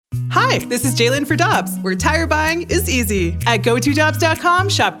Hi, this is Jalen for Dobbs, where tire buying is easy. At GoToDobbs.com,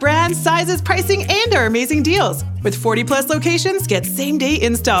 shop brands, sizes, pricing, and our amazing deals. With 40-plus locations, get same-day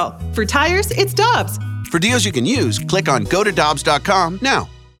install. For tires, it's Dobbs. For deals you can use, click on GoToDobbs.com now.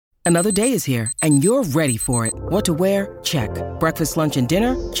 Another day is here, and you're ready for it. What to wear? Check. Breakfast, lunch, and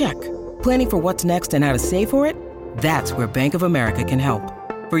dinner? Check. Planning for what's next and how to save for it? That's where Bank of America can help.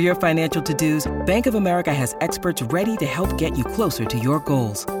 For your financial to-dos, Bank of America has experts ready to help get you closer to your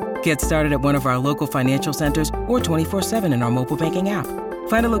goals. Get started at one of our local financial centers or 24/7 in our mobile banking app.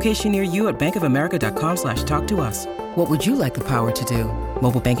 Find a location near you at bankofamerica.com/talktous. What would you like the power to do?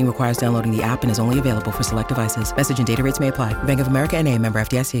 Mobile banking requires downloading the app and is only available for select devices. Message and data rates may apply. Bank of America N.A., member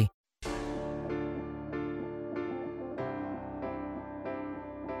FDIC.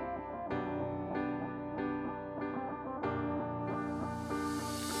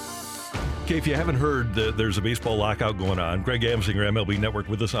 Okay, if you haven't heard, there's a baseball lockout going on. Greg Amsinger, MLB Network,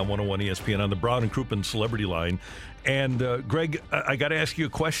 with us on 101 ESPN on the Brown and Crouppen Celebrity Line. And Greg, I got to ask you a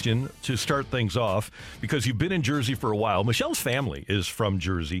question to start things off, because you've been in Jersey for a while. Michelle's family is from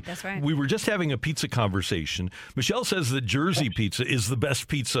Jersey. That's right. We were just having a pizza conversation. Michelle says that Jersey pizza is the best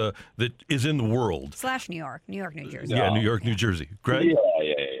pizza that is in the world. / New York, New Jersey. Yeah, New York, New Jersey. Greg? Yeah.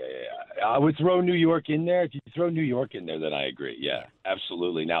 I would throw New York in there. If you throw New York in there, then I agree. Yeah,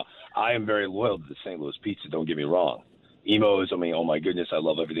 absolutely. Now, I am very loyal to the St. Louis pizza. Don't get me wrong. Imo's, oh my goodness, I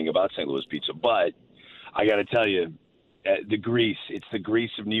love everything about St. Louis pizza. But I got to tell you, the grease, it's the grease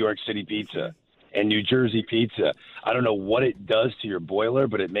of New York City pizza and New Jersey pizza. I don't know what it does to your boiler,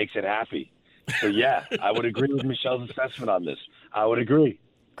 but it makes it happy. So, yeah, I would agree with Michelle's assessment on this. I would agree.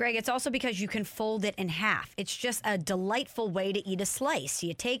 Greg, it's also because you can fold it in half. It's just a delightful way to eat a slice.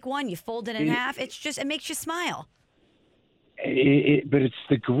 You take one, you fold it in half. It makes you smile. But it's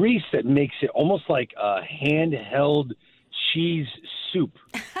the grease that makes it almost like a handheld cheese soup.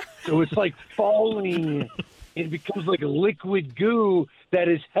 So it's like falling. It becomes like a liquid goo that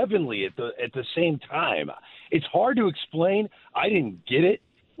is heavenly at the same time. It's hard to explain. I didn't get it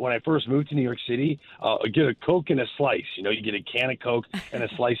when I first moved to New York City. Get a Coke and a slice. You get a can of Coke and a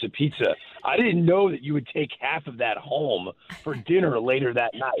slice of pizza. I didn't know that you would take half of that home for dinner later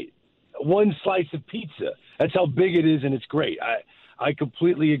that night. One slice of pizza. That's how big it is, and it's great. I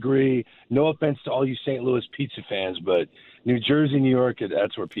completely agree. No offense to all you St. Louis pizza fans, but New Jersey, New York,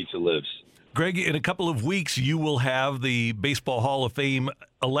 that's where pizza lives. Greg, in a couple of weeks, you will have the Baseball Hall of Fame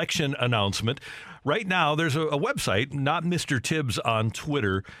election announcement. Right now, there's a website, not Mr. Tibbs on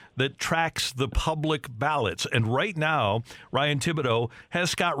Twitter, that tracks the public ballots. And right now, Ryan Thibodeau has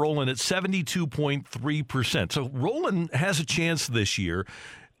Scott Rowland at 72.3%. So Rowland has a chance this year.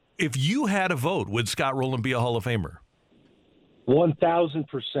 If you had a vote, would Scott Rowland be a Hall of Famer?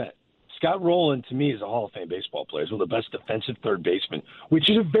 1,000%. Scott Rowland, to me, is a Hall of Fame baseball player. He's one of the best defensive third basemen, which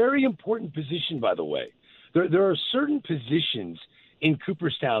is a very important position, by the way. There are certain positions in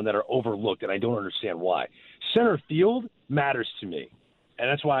Cooperstown that are overlooked, and I don't understand why. Center field matters to me, and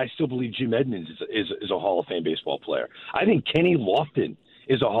that's why I still believe Jim Edmonds is a Hall of Fame baseball player. I think Kenny Lofton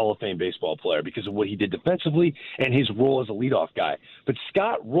is a Hall of Fame baseball player because of what he did defensively and his role as a leadoff guy. But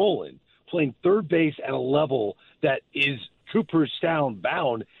Scott Rowland playing third base at a level that is Cooperstown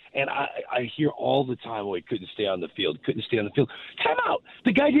bound, and I hear all the time, he couldn't stay on the field. Time out.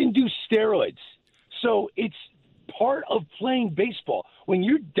 The guy didn't do steroids. So it's part of playing baseball. When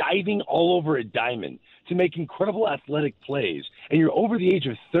you're diving all over a diamond to make incredible athletic plays and you're over the age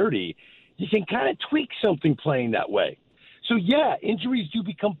of 30, you can kind of tweak something playing that way. So, yeah, injuries do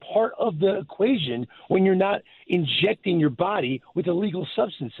become part of the equation when you're not injecting your body with illegal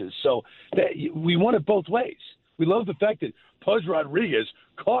substances. So we want it both ways. We love the fact that Pudge Rodriguez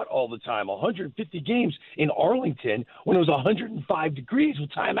caught all the time, 150 games in Arlington when it was 105 degrees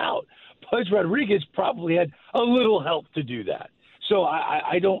with timeout. Pudge Rodriguez probably had a little help to do that. So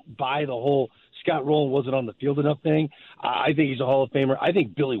I don't buy the whole Scott Rowland wasn't on the field enough thing. I think he's a Hall of Famer. I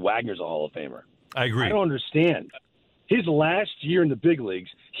think Billy Wagner's a Hall of Famer. I agree. I don't understand. His last year in the big leagues,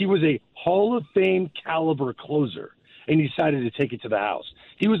 he was a Hall of Fame caliber closer, and he decided to take it to the house.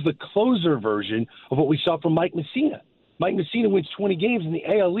 He was the closer version of what we saw from Mike Mussina. Mike Mussina wins 20 games in the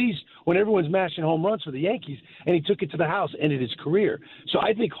AL East when everyone's mashing home runs for the Yankees, and he took it to the house, ended his career. So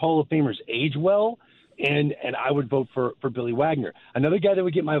I think Hall of Famers age well, and I would vote for Billy Wagner. Another guy that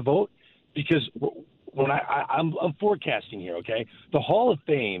would get my vote, because when I'm forecasting here, okay, the Hall of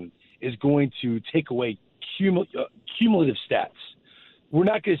Fame is going to take away cumulative stats. We're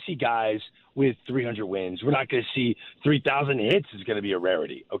not going to see guys with 300 wins. We're not going to see 3,000 hits is going to be a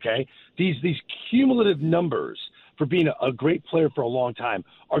rarity, okay? These cumulative numbers for being a great player for a long time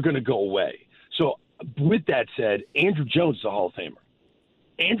are going to go away. So with that said, Andrew Jones is a Hall of Famer.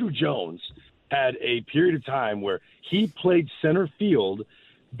 Andruw Jones had a period of time where he played center field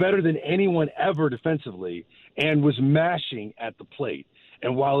better than anyone ever defensively and was mashing at the plate.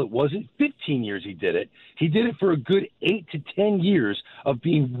 And while it wasn't 15 years he did it for a good 8 to 10 years of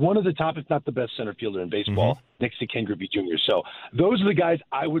being one of the top, if not the best center fielder in baseball, next to Ken Griffey Jr. So those are the guys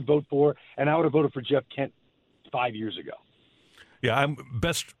I would vote for, and I would have voted for Jeff Kent 5 years ago. Yeah, I'm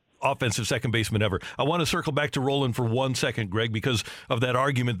best offensive second baseman ever. I want to circle back to Rolen for 1 second, Greg, because of that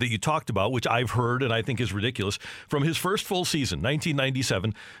argument that you talked about, which I've heard and I think is ridiculous. From his first full season,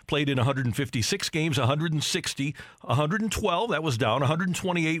 1997, played in 156 games, 160, 112, that was down,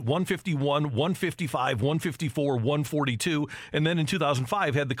 128, 151, 155, 154, 142, and then in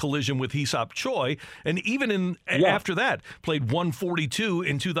 2005 had the collision with Hee-Seop Choi, and even after that, played 142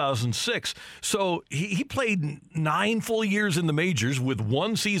 in 2006. So he played 9 full years in the majors with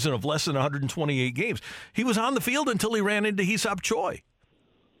one season of less than 128 games. He was on the field until he ran into Hee-Seop Choi.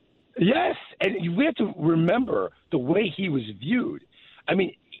 Yes, and we have to remember the way he was viewed. I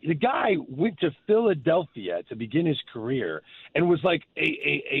mean, the guy went to Philadelphia to begin his career and was like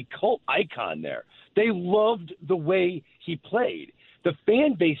a cult icon there. They loved the way he played. The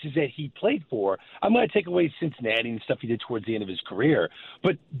fan bases that he played for, I'm going to take away Cincinnati and stuff he did towards the end of his career,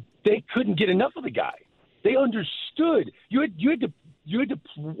 but they couldn't get enough of the guy. They understood. You had to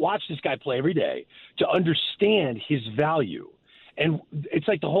watch this guy play every day to understand his value. And it's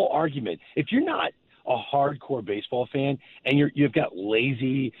like the whole argument. If you're not a hardcore baseball fan and you've got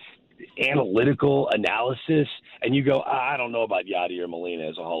lazy analytical analysis and you go, I don't know about Yadier Molina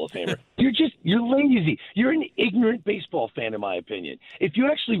as a Hall of Famer, you're lazy. You're an ignorant baseball fan, in my opinion. If you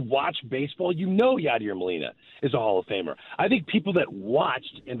actually watch baseball, you know Yadier Molina is a Hall of Famer. I think people that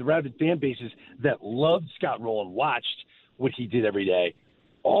watched and the rabid fan bases that loved Scott Rolen watched what he did every day,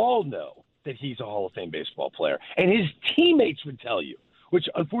 all know that he's a Hall of Fame baseball player. And his teammates would tell you, which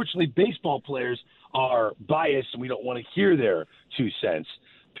unfortunately baseball players are biased and we don't want to hear their 2 cents.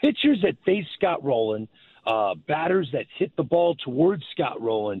 Pitchers that faced Scott Rolen, batters that hit the ball towards Scott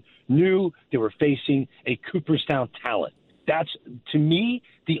Rolen, knew they were facing a Cooperstown talent. That's, to me,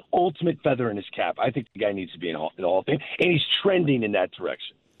 the ultimate feather in his cap. I think the guy needs to be in the Hall of Fame, and he's trending in that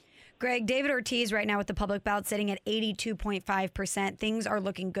direction. Greg, David Ortiz right now with the public ballot sitting at 82.5%. Things are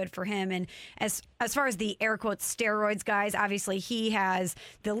looking good for him. And as far as the air quotes steroids guys, obviously he has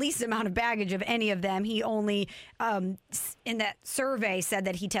the least amount of baggage of any of them. He only, in that survey, said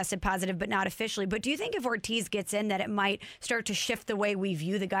that he tested positive, but not officially. But do you think if Ortiz gets in that it might start to shift the way we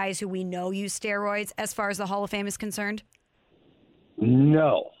view the guys who we know use steroids as far as the Hall of Fame is concerned?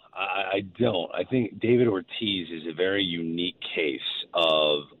 No, I don't. I think David Ortiz is a very unique case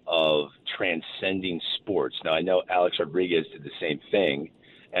of transcending sports. Now, I know Alex Rodriguez did the same thing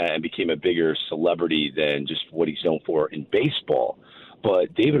and became a bigger celebrity than just what he's known for in baseball.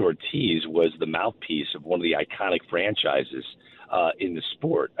 But David Ortiz was the mouthpiece of one of the iconic franchises in the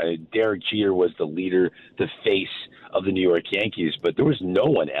sport. Derek Jeter was the leader, the face of the New York Yankees, but there was no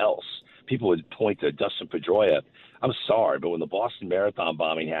one else. People would point to Dustin Pedroia. I'm sorry, but when the Boston Marathon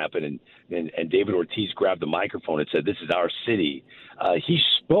bombing happened and David Ortiz grabbed the microphone and said, "This is our city," he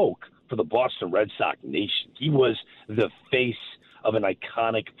spoke for the Boston Red Sox nation. He was the face of an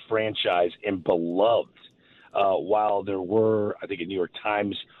iconic franchise and beloved. While there were, I think, a New York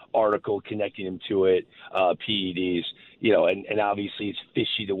Times article connecting him to it, PEDs, and obviously it's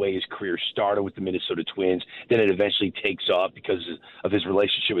fishy the way his career started with the Minnesota Twins. Then it eventually takes off because of his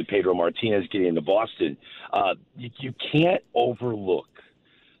relationship with Pedro Martinez getting into Boston. You can't overlook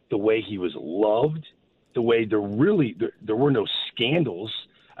the way he was loved, the way there were no scandals.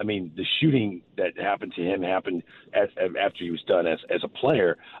 I mean, the shooting that happened to him happened after he was done as a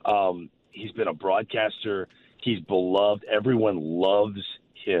player. He's been a broadcaster. He's beloved. Everyone loves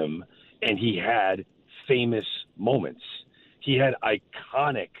him. And he had famous moments. He had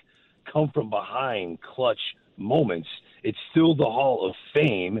iconic come-from-behind clutch moments. It's still the Hall of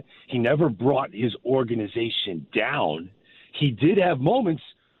Fame. He never brought his organization down. He did have moments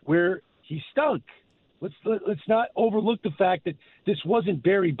where he stunk. Let's not overlook the fact that this wasn't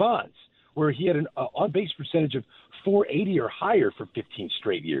Barry Bonds, where he had an on-base percentage of .480 or higher for 15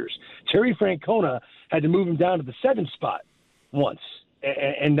 straight years. Terry Francona had to move him down to the 7th spot once,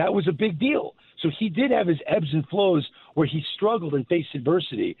 and that was a big deal. So he did have his ebbs and flows where he struggled and faced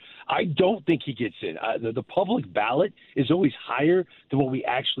adversity. I don't think he gets in. The public ballot is always higher than what we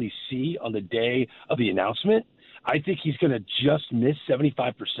actually see on the day of the announcement. I think he's going to just miss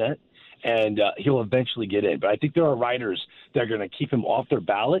 75%. and he'll eventually get in. But I think there are writers that are going to keep him off their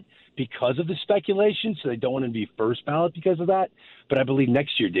ballot because of the speculation, so they don't want him to be first ballot because of that. But I believe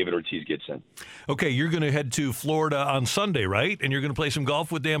next year David Ortiz gets in. Okay, you're going to head to Florida on Sunday, right? And you're going to play some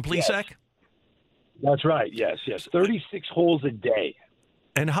golf with Dan Plesac? Yes. That's right, yes. 36 holes a day.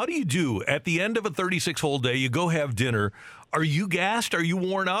 And how do you do at the end of a 36-hole day? You go have dinner. Are you gassed? Are you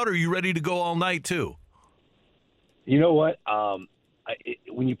worn out? Are you ready to go all night too? You know what?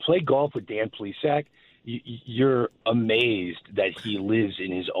 When you play golf with Dan Plesac, you're amazed that he lives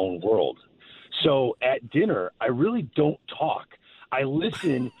in his own world. So at dinner, I really don't talk. I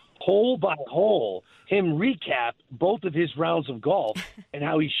listen hole by hole, him recap both of his rounds of golf and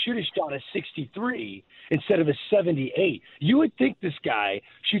how he should have shot a 63 instead of a 78. You would think this guy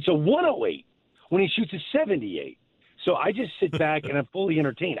shoots a 108 when he shoots a 78. So I just sit back and I'm fully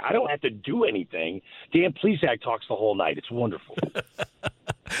entertained. I don't have to do anything. Dan Plesac talks the whole night. It's wonderful.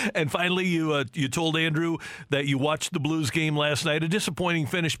 And finally, you told Andrew that you watched the Blues game last night. A disappointing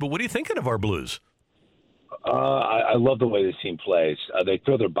finish, but what are you thinking of our Blues? I love the way this team plays. They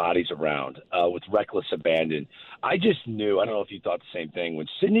throw their bodies around with reckless abandon. I just knew, I don't know if you thought the same thing, when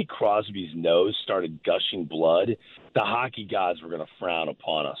Sidney Crosby's nose started gushing blood, the hockey gods were going to frown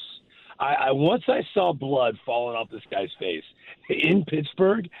upon us. Once I saw blood falling off this guy's face in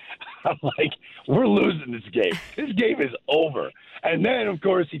Pittsburgh, I'm like, we're losing this game. This game is over. And then, of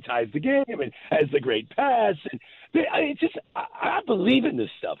course, he ties the game and has the great pass. And I believe in this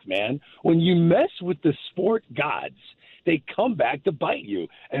stuff, man. When you mess with the sport gods, they come back to bite you.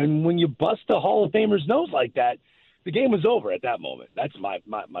 And when you bust a Hall of Famer's nose like that, the game was over at that moment. That's my 2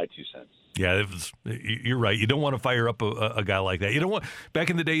 cents. Yeah, you're right. You don't want to fire up a guy like that. You don't want. Back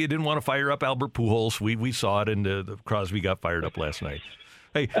in the day, you didn't want to fire up Albert Pujols. We saw it, and Crosby got fired up last night.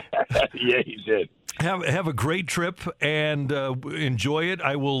 Hey, yeah, he did. Have a great trip and enjoy it.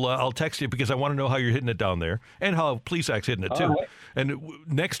 I'll text you because I want to know how you're hitting it down there and how Plesac's hitting it too. Right. And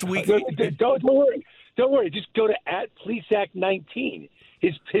next week, don't worry. Just go to @Plesac19.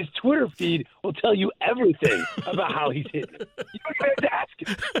 His Twitter feed will tell you everything about how he's hitting it. You don't have to ask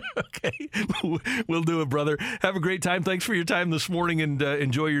him. Okay. We'll do it, brother. Have a great time. Thanks for your time this morning, and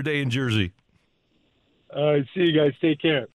enjoy your day in Jersey. All right. See you guys. Take care.